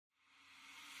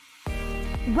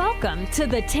Welcome to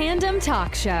the Tandem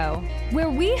Talk Show, where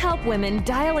we help women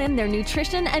dial in their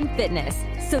nutrition and fitness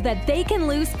so that they can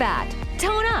lose fat,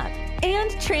 tone up,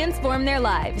 and transform their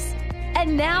lives.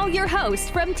 And now your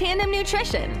host from Tandem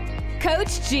Nutrition,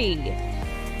 Coach G.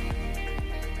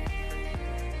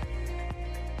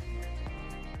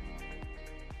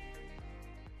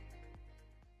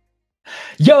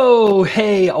 Yo,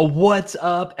 hey, what's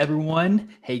up, everyone?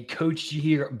 Hey, Coach G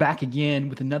here, back again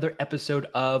with another episode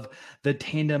of the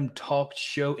Tandem Talk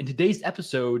Show. In today's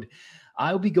episode,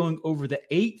 I'll be going over the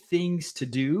 8 things to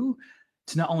do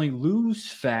to not only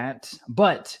lose fat,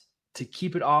 but to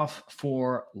keep it off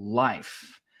for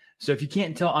life. So if you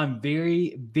can't tell, I'm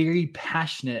very, very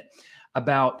passionate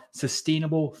about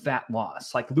sustainable fat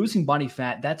loss. Like losing body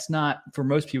fat, that's not, for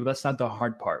most people, that's not the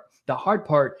hard part. The hard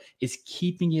part is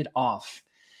keeping it off.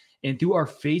 And through our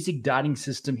phasic dieting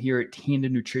system here at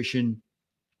Tandem Nutrition,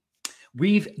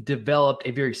 we've developed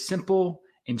a very simple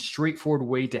and straightforward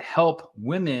way to help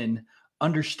women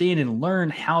understand and learn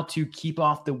how to keep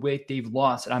off the weight they've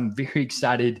lost. And I'm very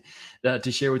excited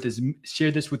to share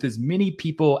this with as many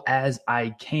people as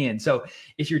I can. So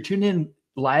if you're tuned in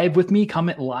live with me,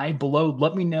 comment live below.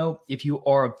 Let me know if you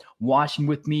are watching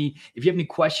with me. If you have any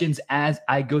questions as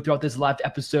I go throughout this live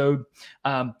episode,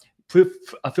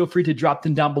 feel free to drop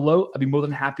them down below. I'd be more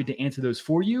than happy to answer those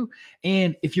for you.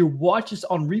 And if you're watching this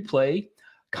on replay,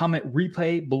 comment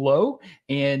replay below,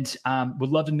 and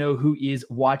would love to know who is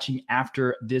watching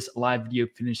after this live video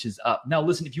finishes up. Now,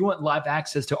 listen, if you want live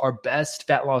access to our best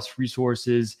fat loss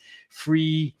resources,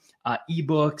 free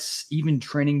ebooks, even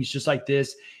trainings just like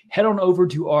this, head on over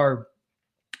to our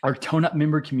Tone Up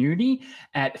member community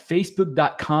at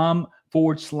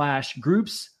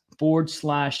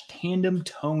facebook.com/groups/Tandem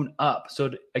Tone Up.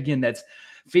 So again, that's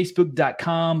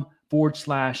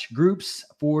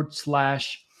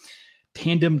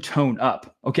facebook.com/groups/Tandem Tone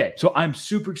Up. Okay, so I'm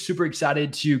super, super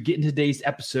excited to get into today's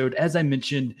episode. As I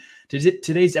mentioned,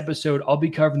 today's episode, I'll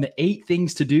be covering the 8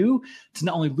 things to do to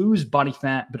not only lose body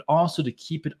fat, but also to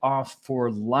keep it off for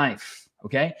life.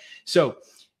 Okay, so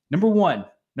number one,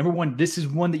 this is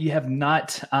one that you have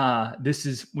not, this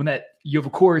is one that you, of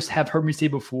course, have heard me say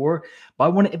before, but I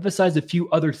want to emphasize a few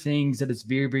other things that is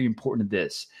very, very important to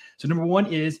this. So number one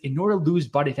is, in order to lose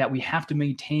body fat, we have to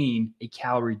maintain a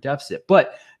calorie deficit.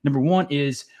 But number one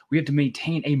is we have to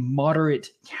maintain a moderate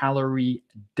calorie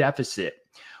deficit.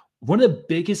 One of the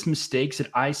biggest mistakes that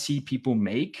I see people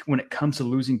make when it comes to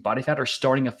losing body fat or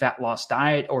starting a fat loss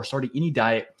diet or starting any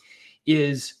diet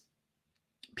is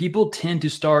people tend to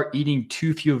start eating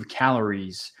too few of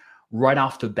calories right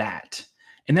off the bat.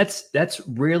 And that's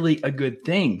rarely a good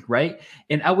thing, right?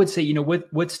 And I would say,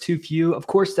 what's too few? Of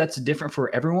course, that's different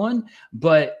for everyone.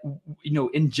 But,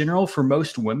 in general, for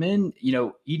most women,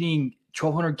 eating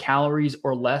 1,200 calories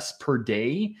or less per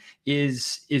day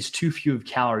is too few of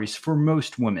calories for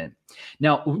most women.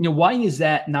 Now, why is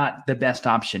that not the best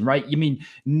option, right?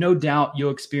 No doubt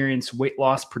you'll experience weight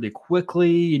loss pretty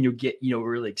quickly and you'll get,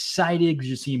 really excited because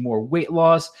you're seeing more weight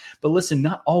loss. But listen,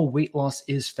 not all weight loss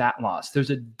is fat loss. There's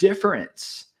a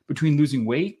difference between losing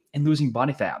weight and losing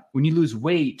body fat. When you lose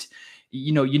weight,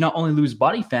 you not only lose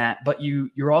body fat, but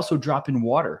you're also dropping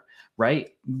water, right?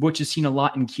 Which is seen a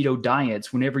lot in keto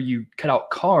diets. Whenever you cut out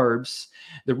carbs,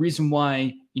 the reason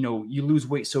why, you lose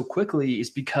weight so quickly is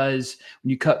because when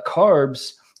you cut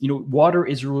carbs, water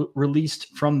is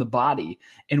released from the body.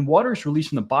 And water is released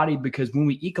from the body because when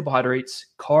we eat carbohydrates,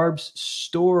 carbs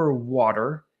store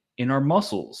water in our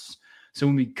muscles. So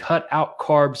when we cut out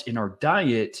carbs in our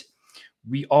diet,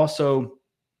 we also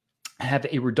have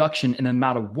a reduction in the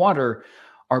amount of water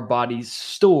our bodies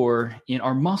store in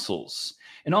our muscles.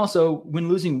 And also, when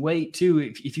losing weight too,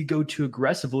 if you go too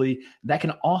aggressively, that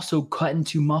can also cut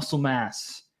into muscle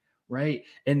mass, right?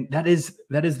 And that is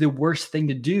the worst thing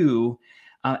to do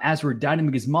as we're dieting,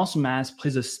 because muscle mass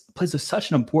plays such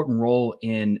an important role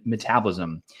in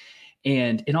metabolism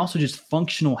and also just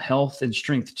functional health and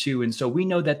strength too. And so we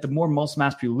know that the more muscle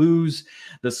mass we lose,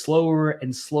 the slower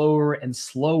and slower and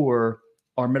slower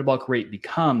our metabolic rate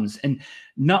becomes. And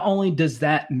not only does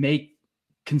that make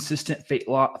consistent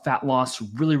fat loss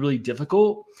really, really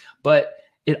difficult, but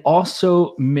it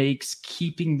also makes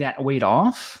keeping that weight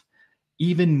off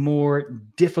even more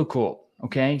difficult.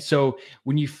 Okay. So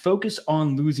when you focus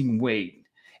on losing weight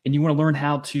and you want to learn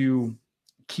how to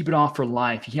keep it off for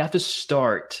life, you have to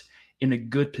start in a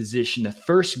good position. The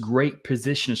first great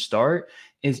position to start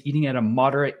is eating at a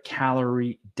moderate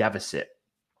calorie deficit.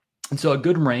 And so a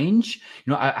good range,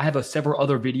 I have several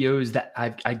other videos that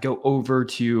I go over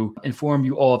to inform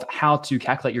you all of how to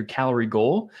calculate your calorie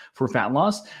goal for fat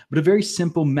loss. But a very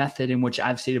simple method in which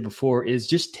I've stated before is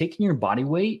just taking your body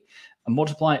weight,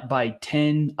 multiply it by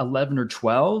 10, 11, or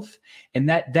 12. And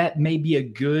that may be a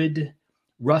good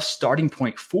rough starting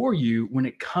point for you when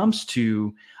it comes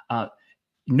to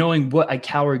knowing what a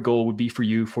calorie goal would be for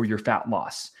you for your fat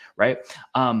loss, right?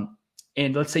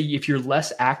 And let's say if you're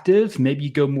less active, maybe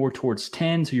you go more towards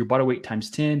 10. So your body weight times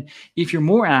 10. If you're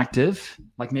more active,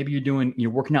 like maybe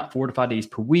you're working out 4 to 5 days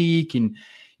per week and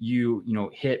you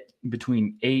hit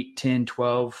between 8, 10,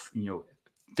 12,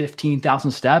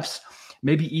 15,000 steps,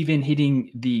 maybe even hitting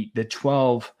the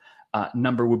 12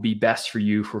 number would be best for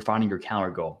you for finding your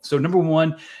calorie goal. So number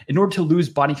one, in order to lose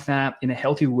body fat in a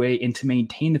healthy way and to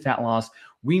maintain the fat loss,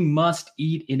 we must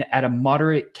eat at a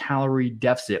moderate calorie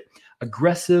deficit.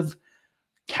 Aggressive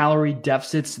calorie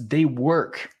deficits, they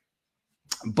work,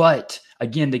 but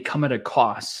again, they come at a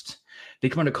cost. They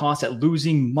come at a cost at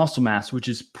losing muscle mass, which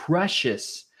is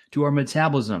precious to our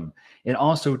metabolism and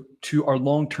also to our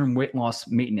long-term weight loss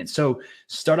maintenance. So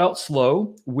start out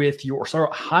slow start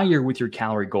out higher with your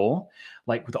calorie goal.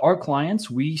 Like with our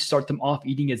clients, we start them off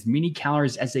eating as many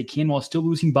calories as they can while still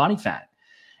losing body fat.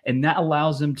 And that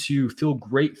allows them to feel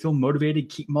great, feel motivated,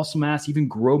 keep muscle mass, even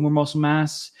grow more muscle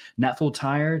mass, not feel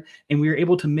tired. And we are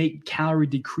able to make calorie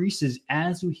decreases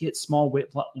as we hit small weight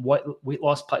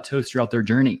loss plateaus throughout their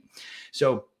journey.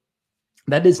 So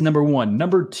that is number one.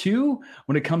 Number two,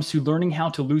 when it comes to learning how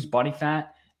to lose body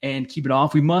fat and keep it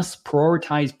off, we must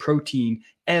prioritize protein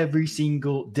every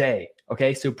single day.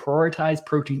 Okay, so prioritize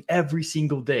protein every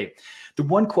single day. The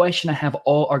one question I have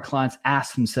all our clients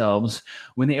ask themselves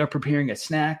when they are preparing a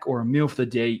snack or a meal for the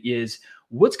day is,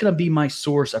 what's going to be my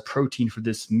source of protein for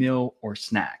this meal or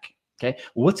snack? Okay,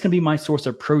 what's going to be my source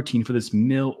of protein for this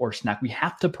meal or snack? We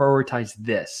have to prioritize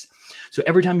this. So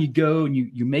every time you go and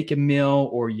you make a meal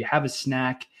or you have a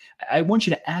snack, I want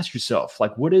you to ask yourself,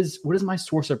 like, what is my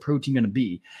source of protein going to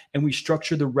be? And we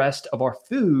structure the rest of our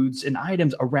foods and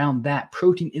items around that.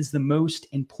 Protein is the most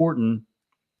important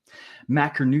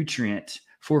macronutrient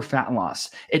for fat loss.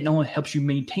 It not only helps you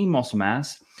maintain muscle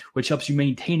mass, which helps you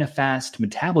maintain a fast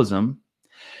metabolism,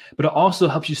 but it also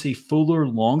helps you stay fuller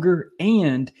longer,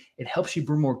 and it helps you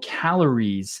burn more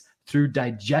calories through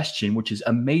digestion, which is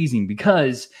amazing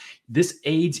because this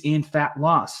aids in fat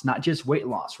loss, not just weight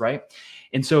loss, right?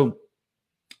 And so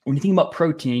when you think about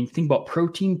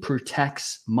protein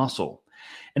protects muscle.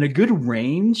 And a good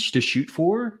range to shoot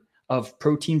for of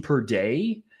protein per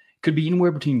day could be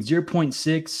anywhere between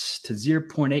 0.6 to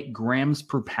 0.8 grams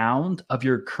per pound of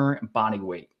your current body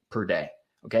weight per day.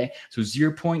 Okay, so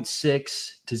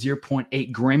 0.6 to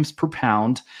 0.8 grams per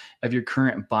pound of your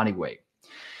current body weight.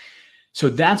 So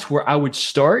that's where I would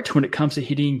start when it comes to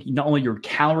hitting not only your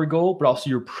calorie goal, but also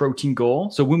your protein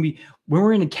goal. So when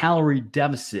we're in a calorie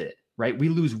deficit, right, we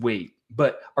lose weight,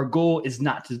 but our goal is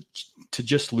not to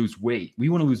just lose weight. We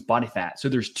want to lose body fat. So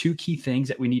there's two key things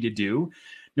that we need to do.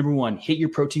 Number one, hit your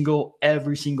protein goal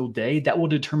every single day. That will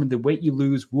determine the weight you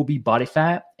lose will be body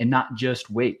fat and not just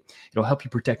weight. It'll help you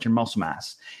protect your muscle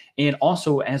mass. And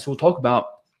also, as we'll talk about,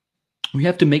 we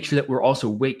have to make sure that we're also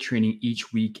weight training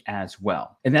each week as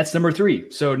well. And that's number three.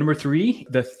 So number three,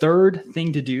 the third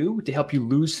thing to do to help you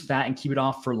lose fat and keep it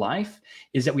off for life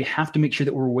is that we have to make sure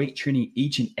that we're weight training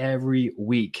each and every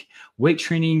week. Weight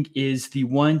training is the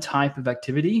one type of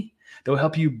activity that will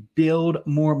help you build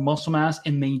more muscle mass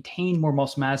and maintain more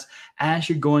muscle mass as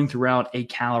you're going throughout a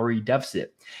calorie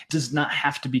deficit. It does not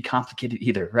have to be complicated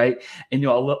either, right? And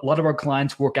a lot of our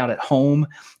clients work out at home,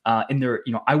 and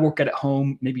I work out at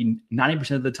home maybe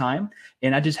 90% of the time,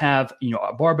 and I just have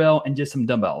a barbell and just some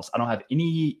dumbbells. I don't have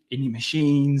any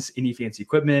machines, any fancy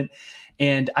equipment,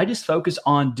 and I just focus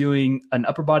on doing an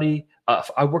upper body.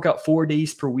 I work out 4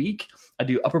 days per week. I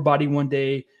do upper body one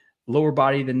day, lower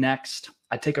body the next.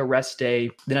 I take a rest day,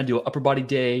 then I do an upper body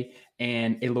day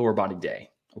and a lower body day.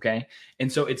 Okay. And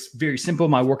so it's very simple.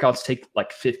 My workouts take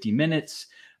like 50 minutes,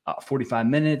 45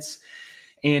 minutes.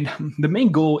 And the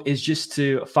main goal is just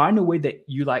to find a way that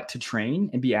you like to train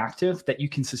and be active that you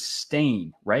can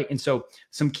sustain. Right. And so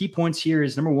some key points here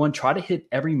is number one, try to hit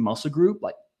every muscle group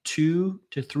like 2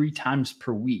 to 3 times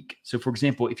per week. So for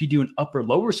example, if you do an upper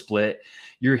lower split,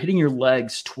 you're hitting your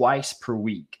legs twice per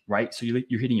week, right? So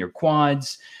you're hitting your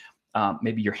quads,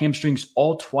 maybe your hamstrings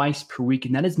all twice per week.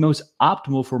 And that is most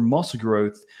optimal for muscle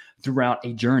growth throughout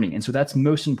a journey. And so that's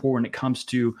most important when it comes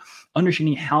to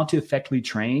understanding how to effectively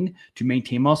train to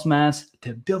maintain muscle mass,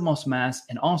 to build muscle mass,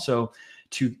 and also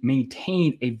to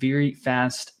maintain a very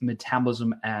fast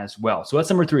metabolism as well. So that's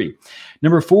number 3.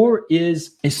 Number 4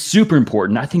 is super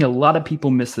important. I think a lot of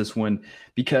people miss this one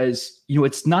because,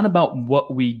 it's not about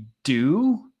what we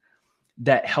do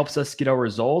that helps us get our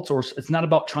results, or it's not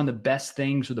about trying the best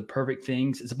things or the perfect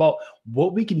things. It's about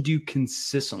what we can do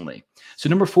consistently. So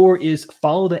number 4 is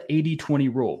follow the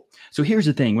 80-20 rule. So here's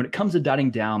the thing. When it comes to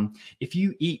dieting down, if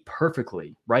you eat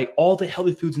perfectly, right, all the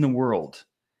healthy foods in the world,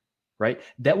 right,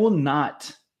 that will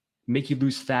not make you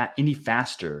lose fat any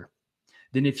faster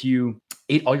than if you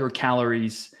ate all your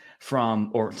calories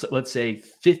from, or let's say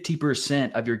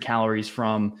 50% of your calories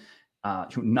from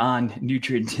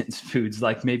non-nutrient dense foods,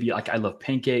 like maybe like I love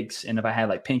pancakes. And if I had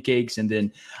like pancakes and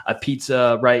then a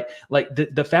pizza, right? Like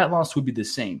the fat loss would be the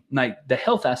same. Like the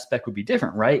health aspect would be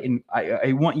different, right? And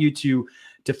I want you to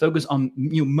focus on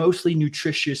mostly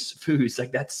nutritious foods.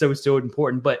 Like that's so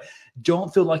important, but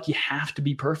don't feel like you have to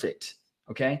be perfect.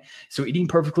 Okay. So eating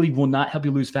perfectly will not help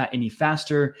you lose fat any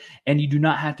faster. And you do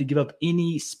not have to give up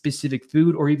any specific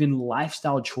food or even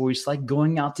lifestyle choice, like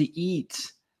going out to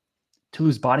eat to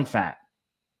lose body fat,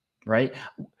 right?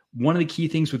 One of the key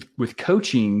things with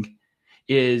coaching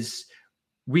is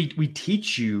we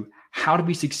teach you how to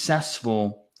be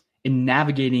successful in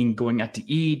navigating going out to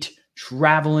eat,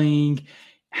 traveling,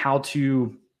 how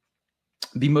to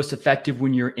be most effective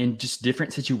when you're in just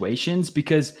different situations,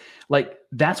 because like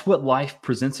that's what life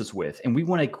presents us with. And we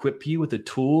want to equip you with the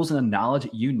tools and the knowledge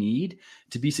that you need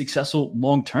to be successful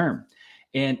long-term.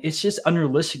 And it's just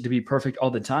unrealistic to be perfect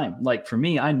all the time. Like for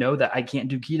me, I know that I can't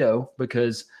do keto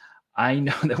because I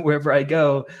know that wherever I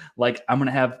go, like I'm going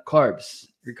to have carbs.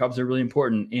 Your carbs are really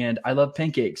important. And I love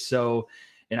pancakes. So,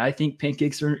 and I think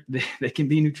pancakes they can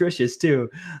be nutritious too.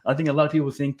 I think a lot of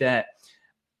people think that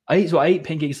I eat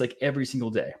pancakes like every single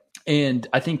day. And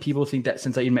I think people think that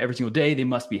since I eat them every single day, they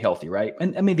must be healthy, right?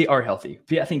 And I mean, they are healthy.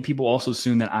 I think people also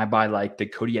assume that I buy like the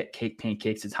Kodiak cake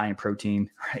pancakes. It's high in protein,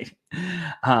 right?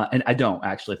 And I don't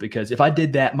actually, because if I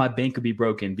did that, my bank would be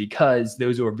broken because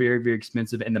those are very, very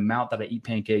expensive. And the amount that I eat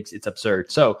pancakes, it's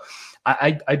absurd. So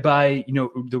I buy,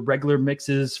 the regular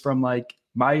mixes from like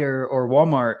Meijer or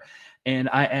Walmart, and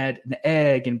I add an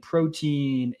egg and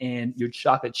protein and your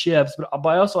chocolate chips, but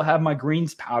I also have my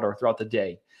greens powder throughout the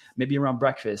day, maybe around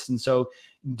breakfast. And so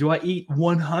do I eat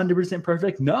 100%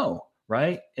 perfect? No.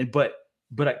 Right. But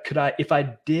could I, if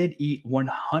I did eat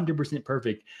 100%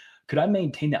 perfect, could I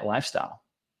maintain that lifestyle?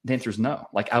 The answer is no.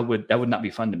 Like that would not be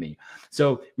fun to me.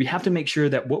 So we have to make sure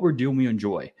that what we're doing, we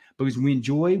enjoy, because when we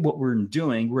enjoy what we're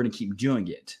doing, we're going to keep doing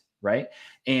it. Right.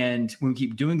 And when we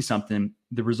keep doing something,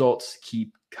 the results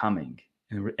keep coming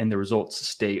and the results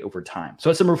stay over time. So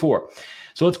that's number 4.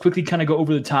 So let's quickly kind of go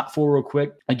over the top 4 real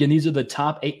quick. Again, these are the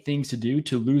top 8 things to do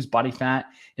to lose body fat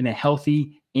in a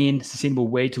healthy and sustainable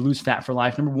way, to lose fat for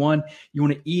life. Number 1, you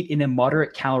want to eat in a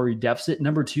moderate calorie deficit.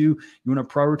 Number 2, you want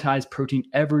to prioritize protein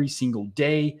every single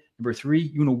day. Number 3,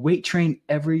 you want to weight train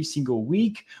every single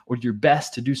week or do your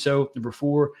best to do so. Number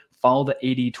 4, follow the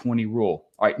 80-20 rule.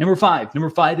 All right, number 5. Number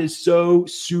 5 is so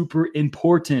super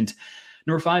important.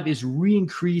 Number 5 is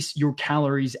re-increase your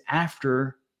calories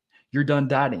after you're done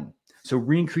dieting. So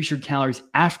re-increase your calories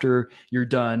after you're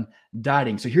done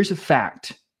dieting. So here's a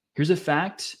fact. Here's a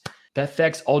fact that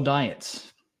affects all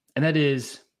diets. And that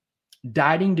is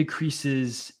dieting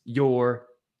decreases your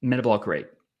metabolic rate.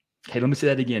 Okay, let me say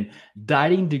that again.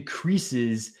 Dieting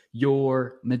decreases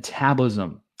your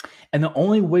metabolism. And the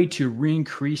only way to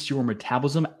re-increase your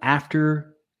metabolism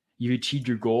after you achieved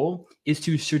your goal is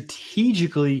to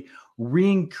strategically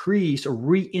re-increase or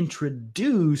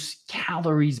reintroduce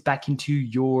calories back into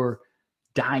your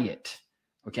diet.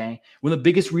 Okay. One of the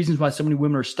biggest reasons why so many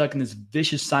women are stuck in this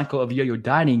vicious cycle of yo-yo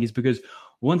dieting is because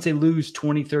once they lose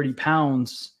 20, 30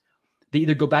 pounds, they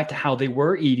either go back to how they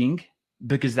were eating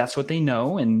because that's what they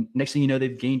know. And next thing you know,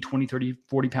 they've gained 20, 30,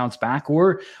 40 pounds back,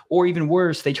 or even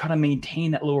worse, they try to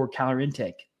maintain that lower calorie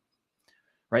intake,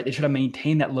 right? They try to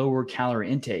maintain that lower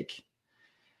calorie intake.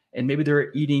 And maybe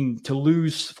they're eating to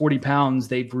lose 40 pounds.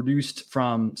 They've reduced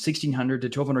from 1,600 to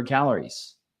 1,200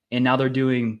 calories. And now they're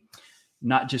doing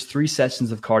not just 3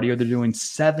 sessions of cardio. They're doing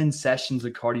 7 sessions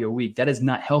of cardio a week. That is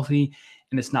not healthy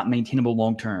and it's not maintainable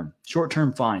long-term.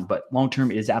 Short-term, fine, but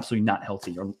long-term is absolutely not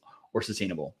healthy or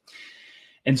sustainable.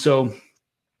 And so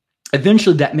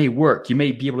eventually that may work. You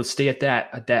may be able to stay at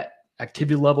that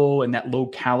activity level and that low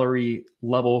calorie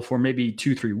level for maybe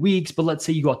 2-3 weeks. But let's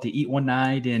say you go out to eat one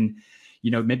night and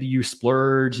maybe you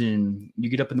splurge and you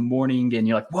get up in the morning and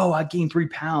you're like, whoa, I gained 3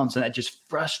 pounds. And that just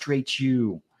frustrates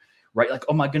you, right? Like,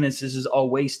 oh my goodness, this is all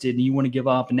wasted. And you want to give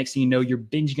up. And next thing you know, you're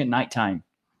binging at nighttime.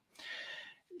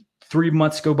 3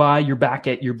 months go by, you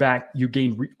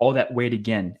gain all that weight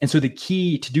again. And so the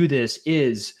key to do this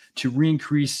is to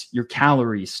re-increase your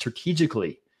calories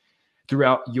strategically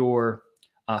throughout your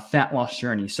fat loss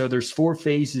journey. So there's 4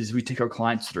 phases we take our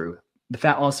clients through: the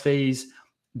fat loss phase,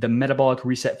 the metabolic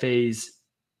reset phase,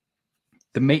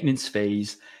 the maintenance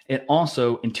phase, and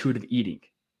also intuitive eating.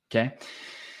 Okay.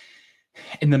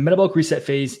 And the metabolic reset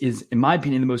phase is, in my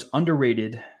opinion, the most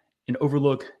underrated and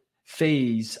overlooked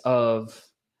phase of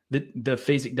the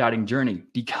phasic dieting journey,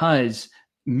 because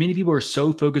many people are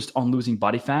so focused on losing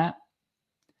body fat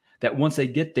that once they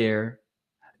get there,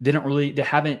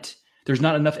 there's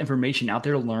not enough information out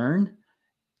there to learn,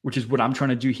 which is what I'm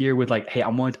trying to do here with like, hey, I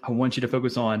want you to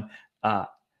focus on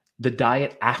the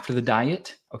diet after the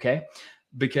diet. Okay.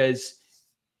 Because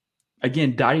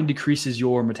again, dieting decreases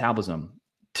your metabolism.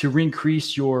 To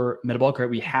re-increase your metabolic rate,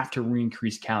 we have to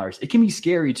re-increase calories. It can be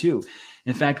scary too.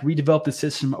 In fact, we developed the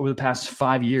system over the past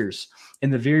 5 years.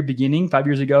 In the very beginning, 5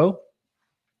 years ago,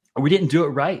 we didn't do it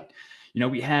right.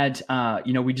 We had,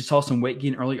 we just saw some weight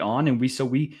gain early on, and we've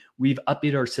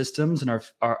updated our systems and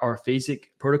our phasic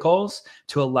protocols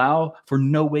to allow for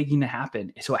no weight gain to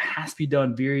happen. So it has to be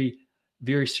done very,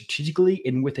 very strategically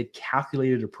and with a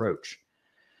calculated approach.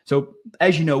 So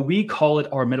as you know, we call it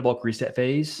our metabolic reset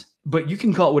phase, but you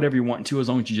can call it whatever you want to, as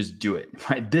long as you just do it,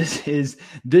 right?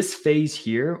 This phase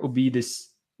here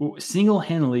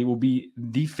single-handedly will be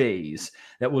the phase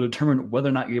that will determine whether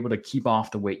or not you're able to keep off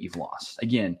the weight you've lost.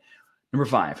 Again, number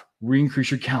 5,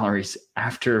 re-increase your calories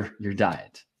after your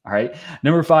diet. All right.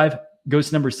 Number 5 goes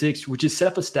to number 6, which is set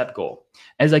up a step goal.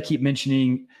 As I keep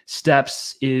mentioning,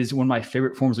 steps is one of my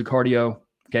favorite forms of cardio.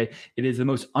 Okay. It is the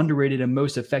most underrated and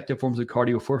most effective forms of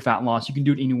cardio for fat loss. You can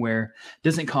do it anywhere. It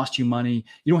doesn't cost you money.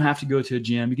 You don't have to go to a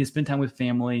gym. You can spend time with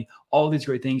family, all these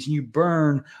great things. And you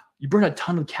burn a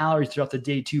ton of calories throughout the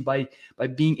day too, by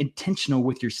being intentional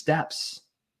with your steps.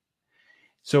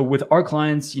 So with our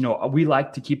clients, we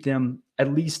like to keep them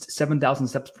at least 7,000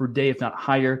 steps per day, if not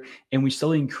higher. And we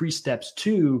slowly increase steps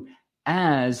too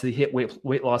as they hit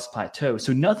weight loss plateau.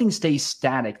 So nothing stays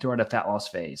static throughout a fat loss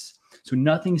phase. So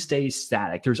nothing stays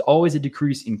static. There's always a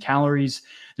decrease in calories.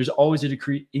 There's always a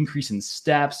increase in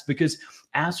steps, because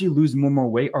as we lose more and more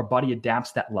weight, our body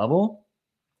adapts that level.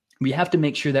 We have to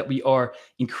make sure that we are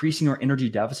increasing our energy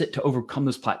deficit to overcome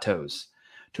those plateaus.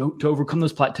 To overcome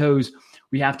those plateaus,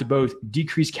 we have to both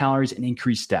decrease calories and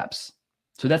increase steps.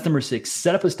 So that's number 6.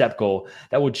 Set up a step goal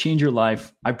that will change your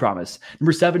life, I promise.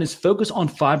 Number 7 is focus on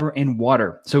fiber and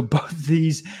water. So both of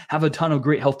these have a ton of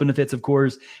great health benefits, of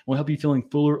course, and will help you feeling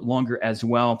fuller longer as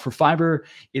well. For fiber,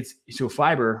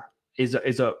 fiber is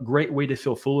a great way to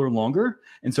feel fuller longer.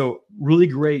 And so really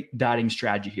great dieting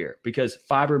strategy here, because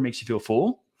fiber makes you feel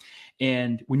full.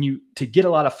 And to get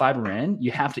a lot of fiber in, you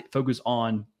have to focus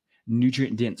on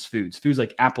nutrient-dense foods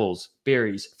like apples,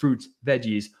 berries, fruits,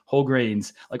 veggies, whole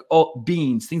grains, like all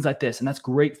beans, things like this. And that's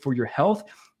great for your health.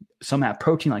 Some have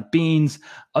protein like beans.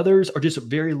 Others are just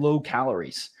very low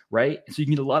calories, right? So you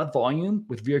can get a lot of volume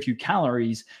with very few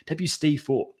calories to help you stay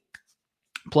full.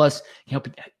 Plus,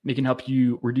 it can help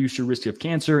you reduce your risk of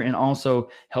cancer and also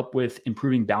help with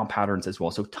improving bowel patterns as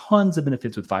well. So tons of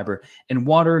benefits with fiber. And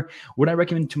water, what I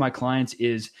recommend to my clients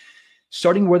is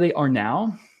starting where they are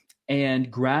now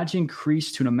and gradually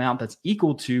increase to an amount that's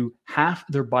equal to half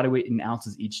their body weight in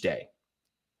ounces each day.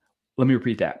 Let me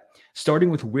repeat that. Starting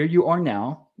with where you are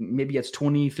now, maybe it's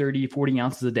 20, 30, 40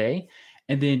 ounces a day,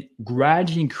 and then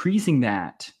gradually increasing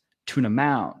that to an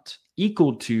amount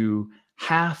equal to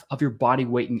half of your body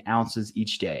weight in ounces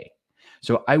each day.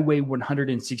 So I weigh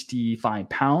 165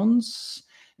 pounds.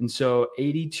 And so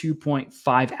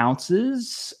 82.5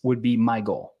 ounces would be my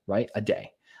goal, right? A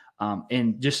day.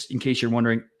 And just in case you're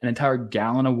wondering, an entire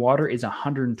gallon of water is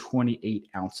 128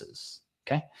 ounces.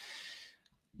 Okay.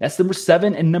 That's number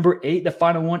 7. And number 8, the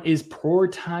final one, is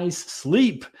prioritize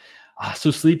sleep.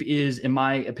 So sleep is, in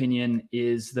my opinion,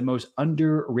 is the most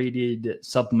underrated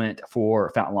supplement for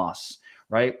fat loss,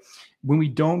 right? When we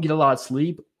don't get a lot of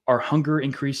sleep, our hunger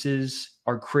increases,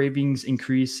 our cravings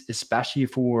increase, especially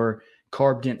for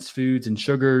carb-dense foods and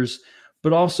sugars.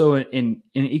 But also, and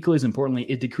equally as importantly,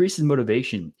 it decreases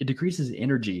motivation. It decreases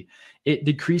energy. It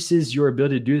decreases your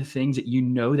ability to do the things that you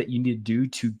know that you need to do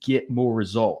to get more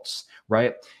results,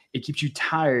 right? It keeps you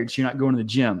tired, so you're not going to the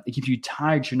gym. It keeps you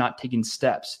tired, so you're not taking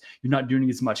steps. You're not doing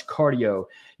as much cardio.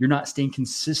 You're not staying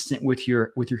consistent with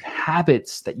your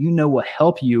habits that you know will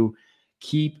help you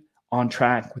keep on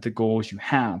track with the goals you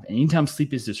have. And anytime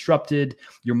sleep is disrupted,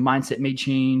 your mindset may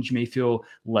change. You may feel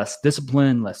less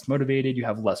disciplined, less motivated. You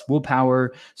have less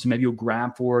willpower. So maybe you'll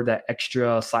grab for that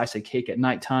extra slice of cake at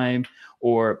nighttime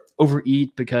or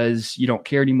overeat because you don't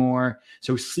care anymore.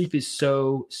 So sleep is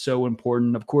so, so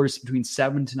important. Of course, between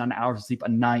 7 to 9 hours of sleep a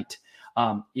night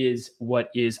is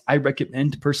what I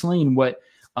recommend personally, and what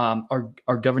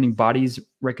our governing bodies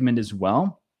recommend as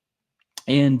well.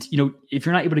 And, if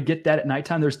you're not able to get that at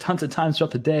nighttime, there's tons of times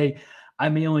throughout the day, I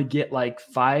may only get like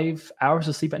 5 hours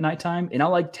of sleep at nighttime, and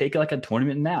I'll take like a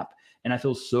 20-minute nap. And I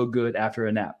feel so good after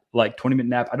a nap, like 20-minute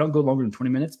nap. I don't go longer than 20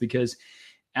 minutes because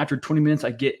after 20 minutes, I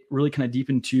get really kind of deep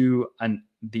into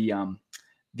the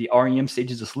REM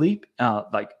stages of sleep,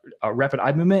 like a rapid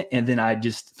eye movement, and then I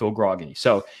just feel groggy.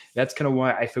 So that's kind of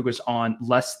why I focus on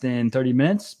less than 30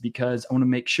 minutes, because I want to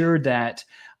make sure that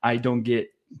I don't get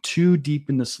too deep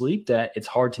into sleep that it's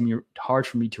hard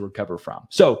for me to recover from.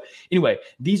 So anyway,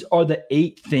 these are the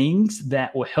 8 things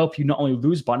that will help you not only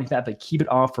lose body fat, but keep it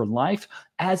off for life.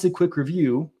 As a quick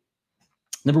review,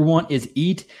 number 1 is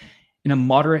eat in a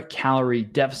moderate calorie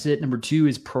deficit. Number 2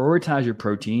 is prioritize your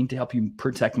protein to help you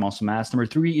protect muscle mass. Number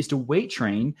 3 is to weight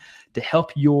train to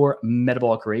help your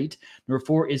metabolic rate. Number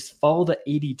 4 is follow the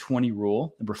 80-20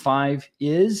 rule. Number 5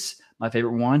 is my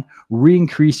favorite one,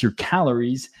 re-increase your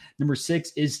calories. Number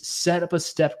 6 is set up a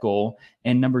step goal.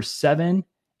 And number 7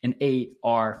 and 8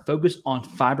 are focus on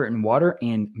fiber and water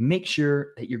and make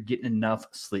sure that you're getting enough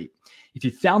sleep. If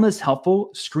you found this helpful,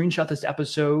 screenshot this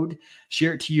episode,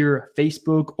 share it to your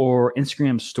Facebook or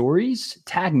Instagram stories,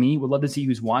 tag me. We'd love to see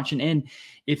who's watching. And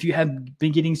if you have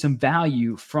been getting some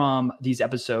value from these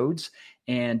episodes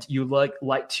and you'd like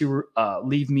to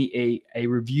leave me a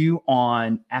review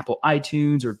on Apple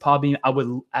iTunes or Podbean, I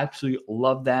would absolutely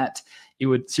love that. It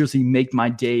would seriously make my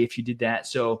day if you did that.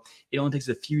 So it only takes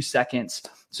a few seconds.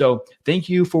 So thank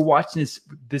you for watching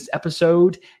this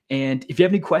episode. And if you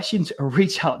have any questions,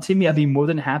 reach out to me. I'd be more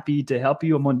than happy to help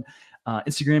you. I'm on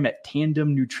Instagram at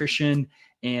Tandem Nutrition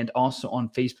and also on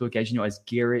Facebook, as you know, as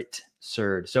Garrett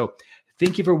Surd. So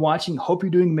thank you for watching. Hope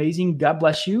you're doing amazing. God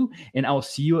bless you. And I will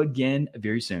see you again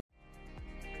very soon.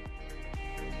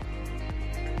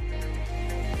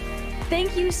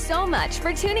 Thank you so much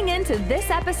for tuning in to this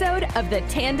episode of the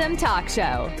Tandem Talk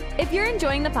Show. If you're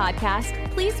enjoying the podcast,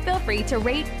 please feel free to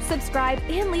rate, subscribe,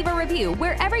 and leave a review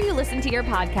wherever you listen to your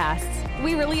podcasts.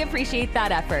 We really appreciate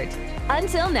that effort.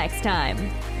 Until next time.